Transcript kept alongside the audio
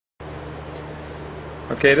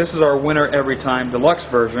Okay, this is our winner every time deluxe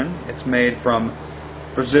version. It's made from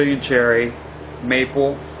Brazilian cherry,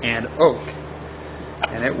 maple, and oak.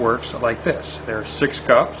 And it works like this. There are 6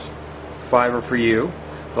 cups, 5 are for you.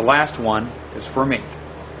 The last one is for me.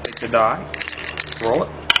 Take the die, roll it.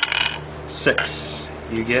 6.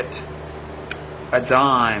 You get a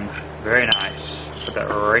dime. Very nice. Put that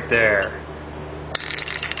right there.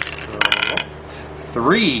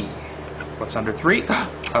 3. What's under 3?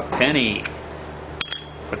 A penny.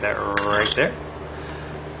 Put that right there.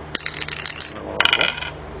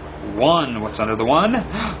 1. What's under the 1?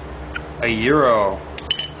 A euro.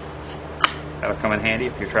 That'll come in handy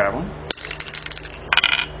if you're traveling.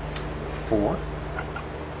 4.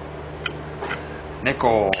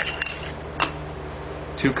 Nickel.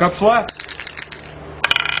 2 cups left.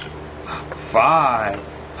 5.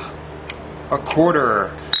 A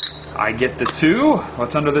quarter. I get the 2.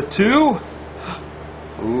 What's under the 2?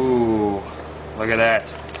 Ooh, look at that.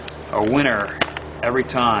 A winner every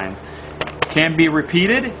time. Can be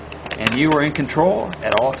repeated, and you are in control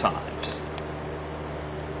at all times.